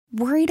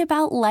Worried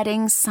about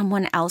letting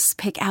someone else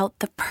pick out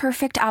the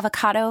perfect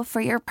avocado for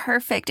your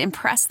perfect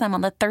impress them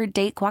on the third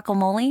date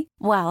guacamole?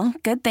 Well,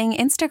 good thing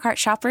Instacart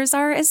shoppers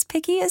are as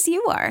picky as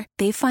you are.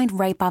 They find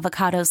ripe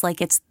avocados like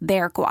it's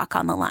their guac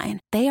on the line.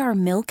 They are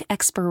milk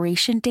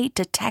expiration date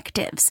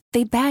detectives.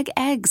 They bag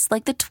eggs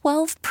like the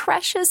 12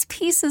 precious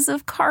pieces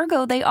of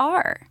cargo they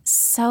are.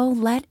 So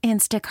let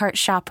Instacart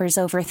shoppers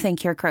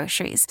overthink your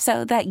groceries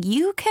so that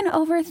you can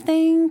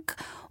overthink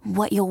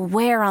what you'll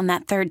wear on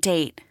that third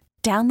date.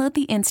 Download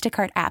the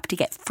Instacart app to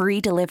get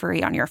free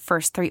delivery on your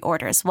first 3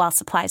 orders while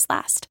supplies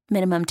last.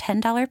 Minimum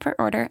 $10 per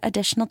order.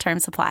 Additional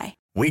terms apply.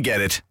 We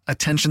get it.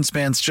 Attention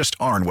spans just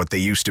aren't what they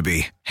used to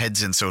be.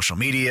 Heads in social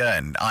media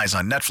and eyes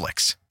on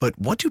Netflix. But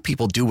what do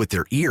people do with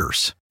their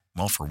ears?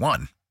 Well, for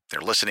one, they're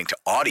listening to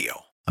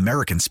audio.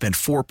 Americans spend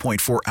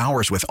 4.4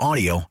 hours with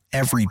audio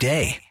every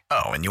day.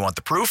 Oh, and you want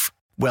the proof?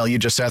 Well, you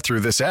just sat through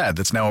this ad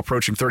that's now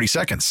approaching 30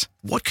 seconds.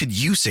 What could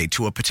you say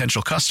to a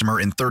potential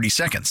customer in 30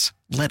 seconds?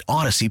 Let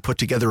Odyssey put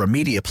together a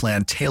media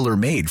plan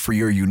tailor-made for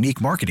your unique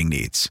marketing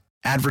needs.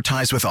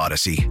 Advertise with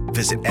Odyssey.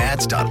 Visit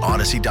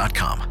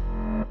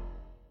ads.odyssey.com.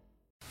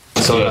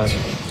 So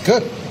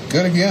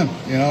Good again.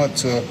 You know,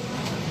 it's we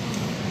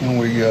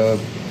thought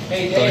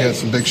he had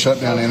some big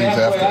shutdown innings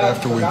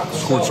after we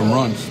scored some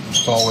runs.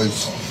 It's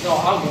always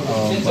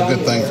a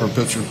good thing for a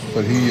pitcher.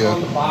 But he's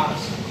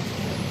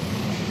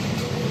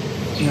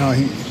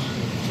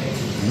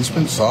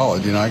been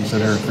solid. You know, I can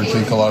sit here and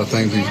critique a lot of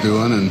things he's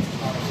doing and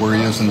where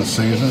he is in the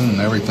season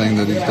and everything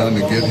that he's done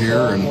to get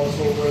here.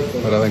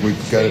 But I think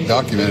we've got it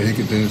documented. He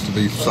continues to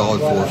be solid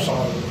for us.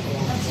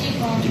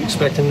 Do you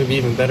expect him to be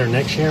even better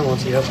next year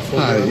once he has a full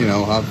year? I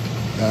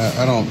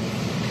don't.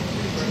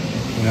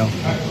 I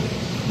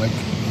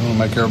want to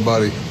make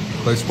everybody,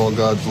 baseball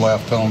gods,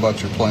 laugh. Tell them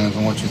about your plans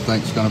and what you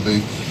think is going to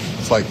be.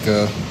 It's like.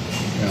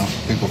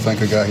 People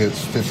think a guy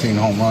hits 15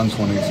 home runs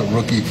when he's a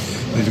rookie.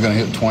 He's going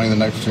to hit 20 the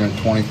next year and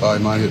 25,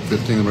 might hit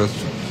 15 the rest.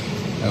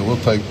 We'll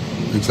take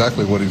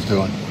exactly what he's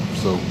doing.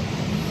 So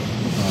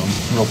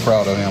real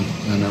proud of him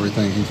and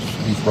everything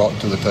he's brought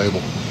to the table.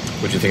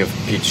 What do you think of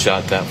Pete's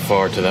shot that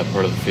far to that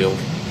part of the field?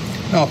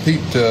 No,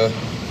 Pete,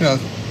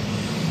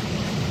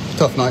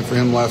 tough night for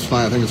him last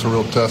night. I think it's a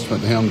real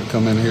testament to him to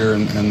come in here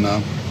and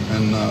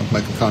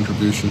make a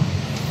contribution.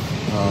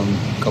 A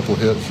couple of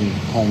hits and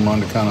home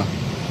run to kind of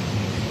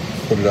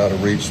put it out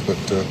of reach, but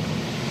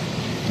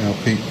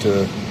Pete,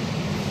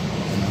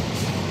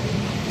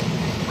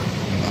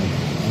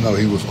 I know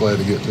he was glad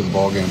to get to the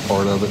ball game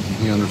part of it. And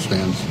he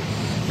understands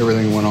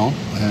everything that went on,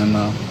 and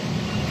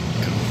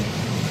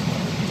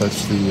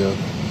that's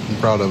I'm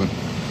proud of him.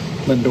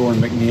 Lindor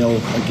and McNeil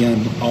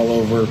again all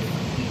over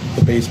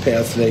the base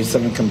paths today.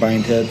 7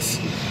 combined hits.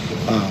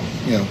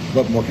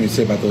 What more can you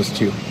say about those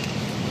two?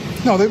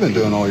 No, they've been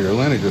doing all year.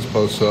 Lenny just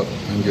posts up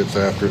and gets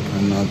after it,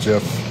 and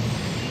Jeff.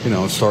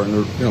 Starting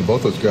to,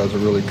 both those guys are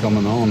really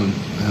coming on and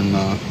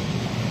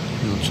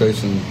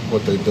chasing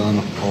what they've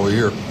done all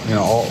year,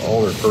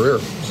 all their career.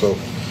 So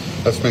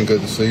that's been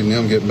good to see. And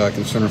them getting back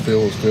in center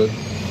field was good. I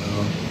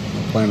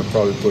plan to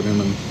probably put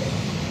him in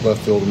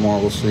left field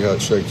tomorrow. We'll see how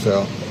it shakes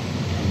out.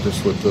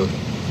 Just with the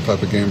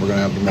type of game we're going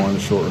to have tomorrow in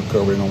the short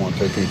recovery, I don't want to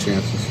take any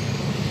chances.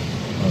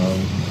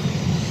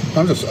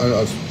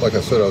 Like I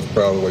said, I was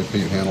proud of the way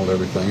Pete handled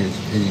everything.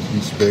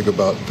 He's big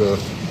about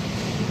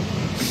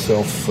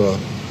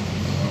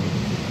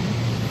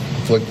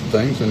inflicted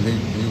things, and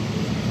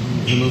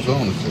he moves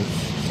on.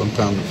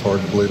 Sometimes it's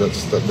hard to believe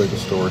that's that big a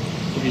story.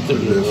 What do you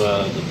think of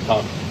the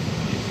top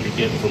you're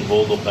getting from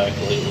Vogel back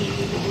lately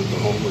with the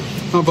homers?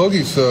 No,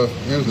 Bogey's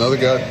another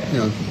guy,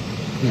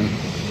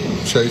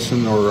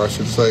 chasing, or I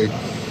should say,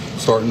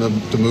 starting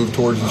to move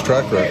towards his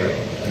track record.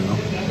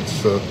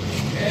 It's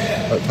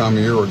that time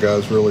of year where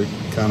guys really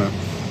kind of,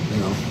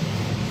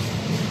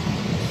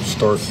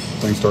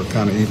 things start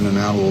kind of evening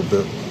out a little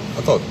bit.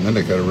 I thought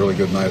Mendick had a really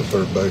good night at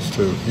third base,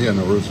 too. He and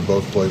Naruza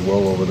both played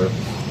well over there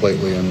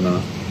lately. And,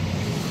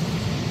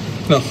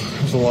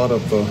 there's a lot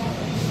of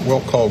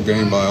well-called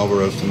game by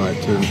Alvarez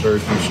tonight, too. Very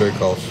few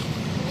shakeoffs.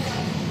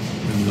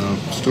 And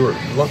Stewart,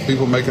 a lot of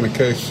people making a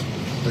case.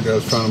 The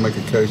guy's trying to make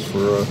a case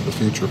for the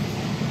future.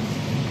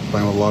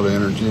 Playing with a lot of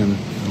energy and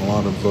a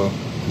lot of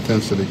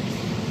intensity.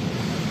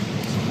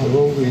 How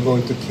long are you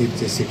going to keep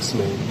the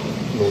 6-man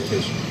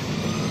rotation?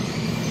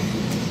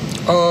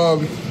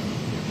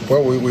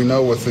 Well, we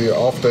know with the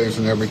off days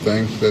and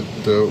everything that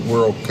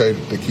we're okay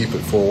to keep it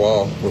for a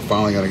while. We're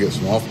finally going to get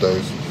some off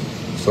days.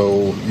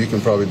 So you can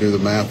probably do the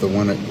math of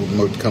when it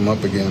would come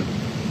up again.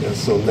 Yeah,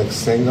 so next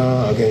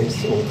Senga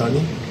against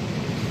Ohtani?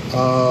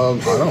 I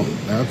don't.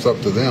 That's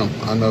up to them.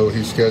 I know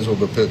he's scheduled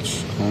to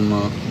pitch on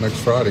next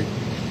Friday.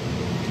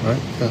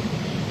 Right? Yeah.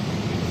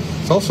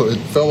 It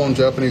fell on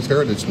Japanese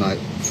Heritage Night,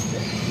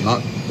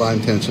 not by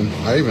intention.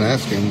 I even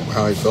asked him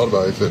how he felt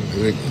about it. He said,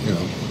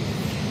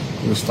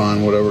 he was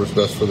fine, whatever is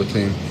best for the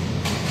team.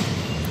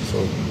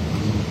 So,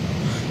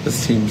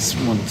 this team's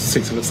won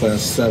 6 of its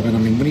last 7. I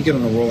mean, when you get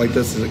on a roll like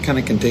this, is it kind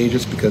of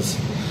contagious? Because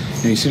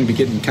you seem to be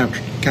getting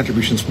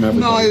contributions from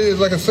everybody. No,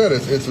 like I said,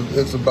 it's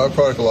a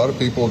byproduct. A lot of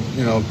people,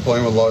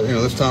 playing with a lot.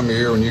 This time of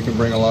year when you can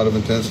bring a lot of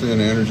intensity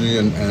and energy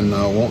and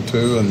want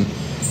to, and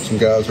some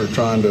guys are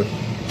trying to,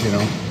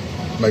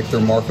 make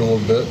their mark a little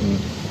bit and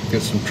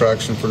get some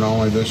traction for not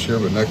only this year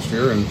but next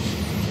year. And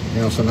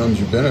sometimes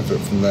you benefit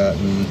from that.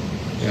 And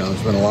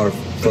there's been a lot of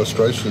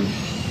frustration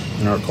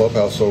in our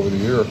clubhouse over the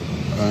year,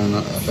 and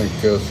I think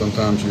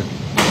sometimes you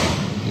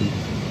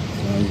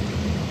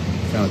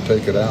kind of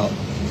take it out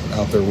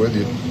there with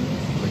you. I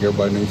think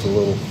everybody needs a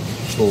little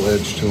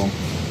edge to them.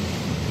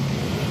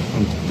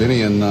 And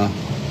Vinny and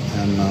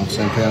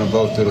Santana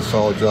both did a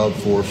solid job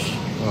for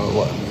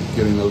us,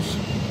 getting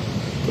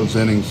those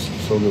innings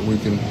so that we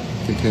can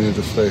continue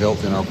to stay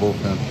healthy in our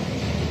bullpen.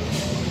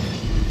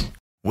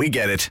 We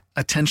get it.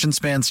 Attention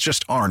spans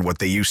just aren't what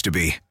they used to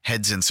be.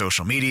 Heads in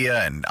social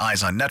media and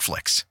eyes on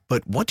Netflix.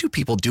 But what do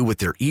people do with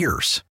their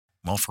ears?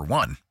 Well, for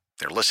one,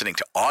 they're listening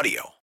to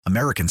audio.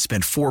 Americans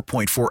spend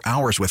 4.4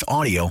 hours with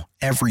audio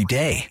every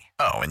day.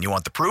 Oh, and you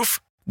want the proof?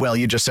 Well,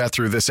 you just sat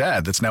through this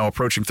ad that's now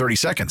approaching 30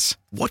 seconds.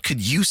 What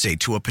could you say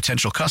to a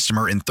potential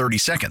customer in 30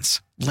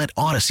 seconds? Let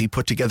Odyssey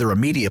put together a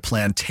media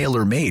plan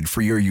tailor-made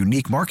for your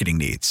unique marketing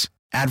needs.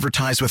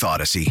 Advertise with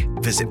Odyssey.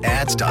 Visit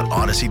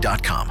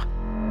ads.odyssey.com.